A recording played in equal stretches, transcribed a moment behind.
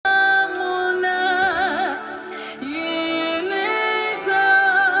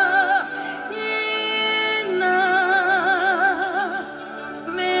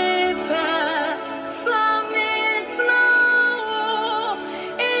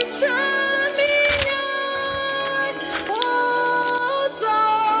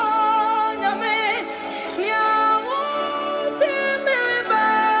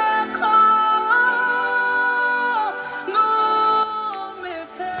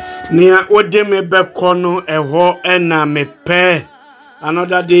Nia odeme bekono eho ena mepe.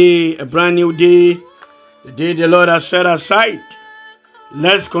 Another day, a brand new day, the day the Lord has set aside.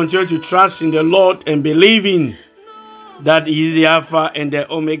 Let's continue to trust in the Lord and believing that He is the Alpha and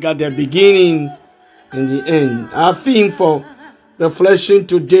the Omega, the beginning and the end. Our theme for reflection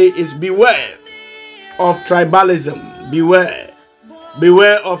today is beware of tribalism. Beware.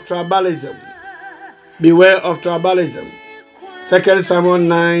 Beware of tribalism. Beware of tribalism. 2 Samuel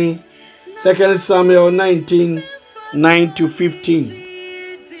 9, 2 Samuel 19, 9 to 15.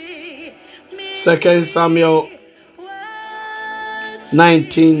 2 Samuel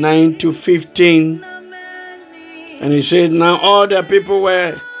 19, 9 to 15. And he said, now all the people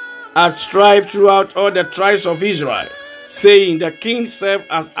were at strife throughout all the tribes of Israel, saying, the king serve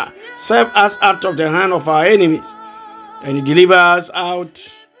us out of the hand of our enemies, and he deliver us out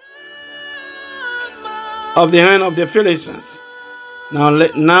of the hand of the Philistines.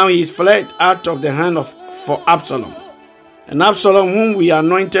 Now he is fled out of the hand for Absalom. And Absalom, whom we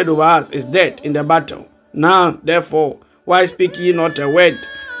anointed over us, is dead in the battle. Now, therefore, why speak ye not a word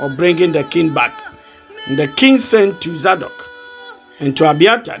of bringing the king back? And the king sent to Zadok and to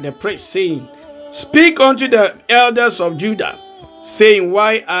Abiathar the priest, saying, speak unto the elders of Judah, saying,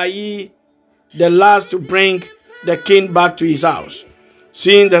 why are ye the last to bring the king back to his house,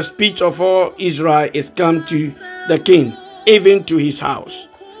 seeing the speech of all Israel is come to the king, even to his house?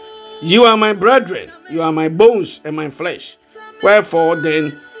 You are my brethren, you are my bones and my flesh. Wherefore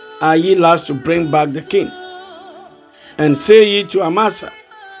then are ye last to bring back the king? And say ye to Amasa,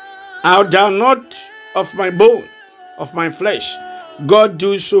 art thou not of my bone, of my flesh? God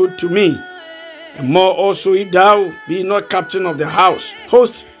do so to me. And more also, if thou be not captain of the house,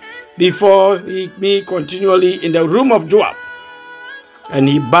 host before me continually in the room of Joab. And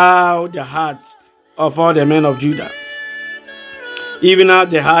he bowed the heart of all the men of Judah, even at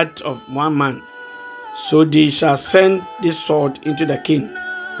the heart of one man. So they shall send this sword into the king.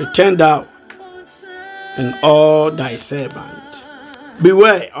 Return thou and all thy servant.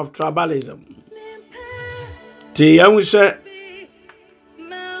 Beware of tribalism. The young say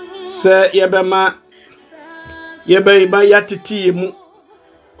yebema yatiti mu.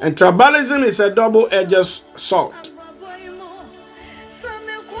 And tribalism is a double-edged sword.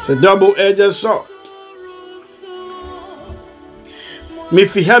 It's a double-edged sword.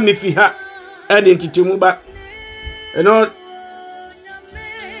 Mifiha, identity muba. You know,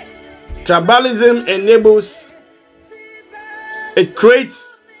 tribalism enables, it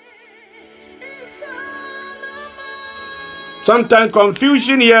creates sometimes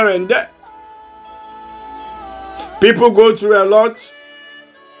confusion here and there. People go through a lot.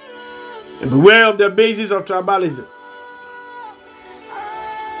 And beware of the basis of tribalism.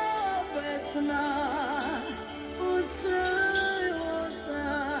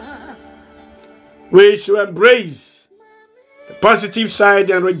 We should embrace the positive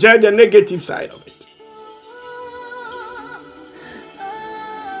side and reject the negative side of it.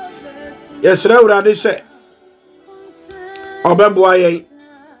 Yes, Reverend said, Obebuaye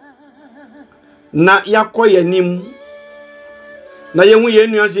na yakoye nim na yemu ye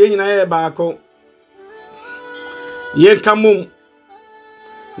nuanse ye nyina ye baako ye kamum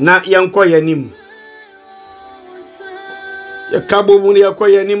na yankoye nim ye kabobu ne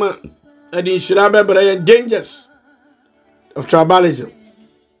yakoye nim and in Shirabe dangers of tribalism.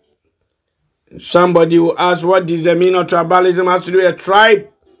 Somebody will ask, what does the meaning of tribalism has to do with a tribe?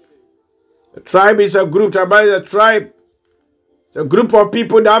 A tribe is a group. Tribalism is a tribe. It's a group of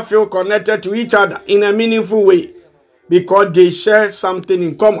people that feel connected to each other in a meaningful way because they share something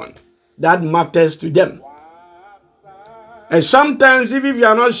in common that matters to them. And sometimes, if you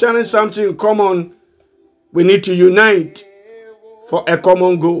are not sharing something in common, we need to unite for a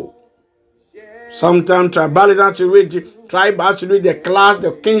common goal. Sometimes tribalism has to do with tribe, has to do with the class,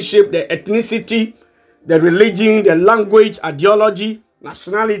 the kinship, the ethnicity, the religion, the language, ideology,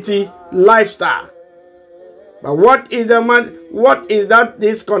 nationality, lifestyle. But what is that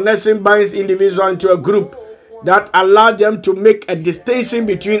this connection binds individual into a group that allow them to make a distinction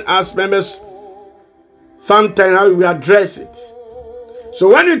between us members? Sometimes how we address it.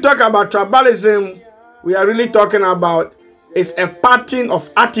 So when we talk about tribalism, we are really talking about it's a pattern of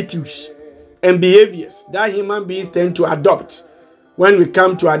attitudes and behaviors that human beings tend to adopt when we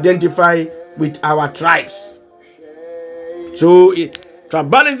come to identify with our tribes. So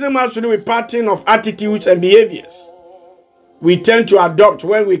tribalism has to do with pattern of attitudes and behaviors we tend to adopt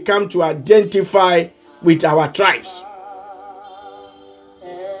when we come to identify with our tribes.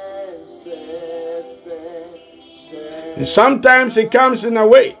 And sometimes it comes in a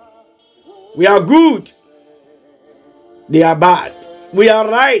way. We are good, they are bad. We are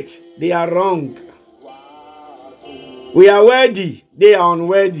right, they are wrong. We are worthy, they are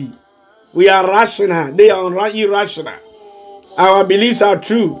unworthy. We are rational, they are irrational. Our beliefs are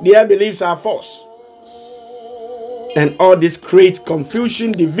true, their beliefs are false. And all this creates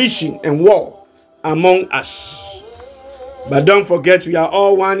confusion, division, and war among us. But don't forget, we are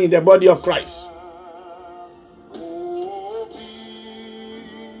all one in the body of Christ.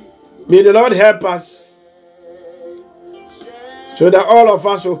 May the Lord help us so that all of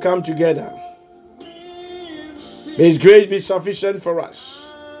us will come together. May His grace be sufficient for us.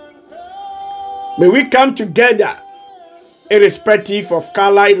 May we come together, irrespective of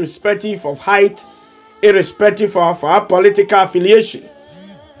color, irrespective of height, irrespective of our political affiliation.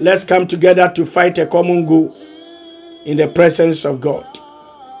 Let's come together to fight a common goal in the presence of God.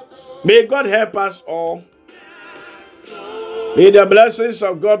 May God help us all. May the blessings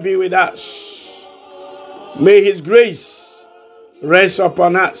of God be with us. May His grace rest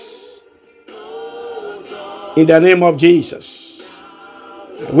upon us. In the name of Jesus.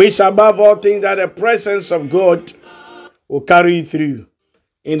 I wish above all things that the presence of God will carry you through.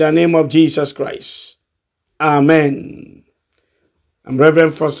 In the name of Jesus Christ. Amen. I'm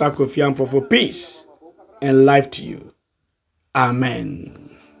Reverend for Ampofo for peace and life to you.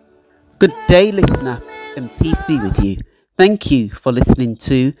 Amen. Good day, listener, and peace be with you. Thank you for listening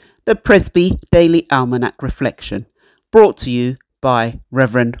to the Presby Daily Almanac Reflection, brought to you by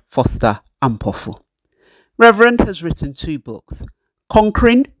Reverend Foster Ampofo. Reverend has written 2 books,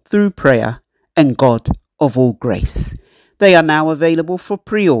 Conquering Through Prayer and God of All Grace. They are now available for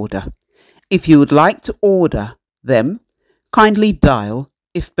pre-order. If you would like to order them, kindly dial,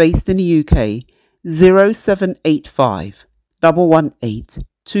 if based in the UK, 0785 118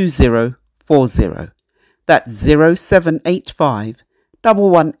 2040. That's 0785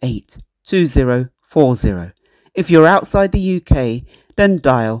 118 2040. If you're outside the UK, then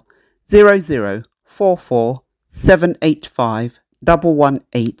dial 0044 785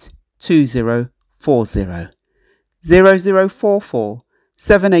 118 2040. 0044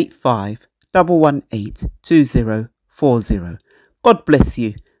 785 118 2040. God bless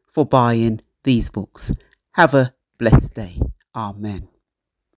you for buying these books. Have a blessed day. Amen.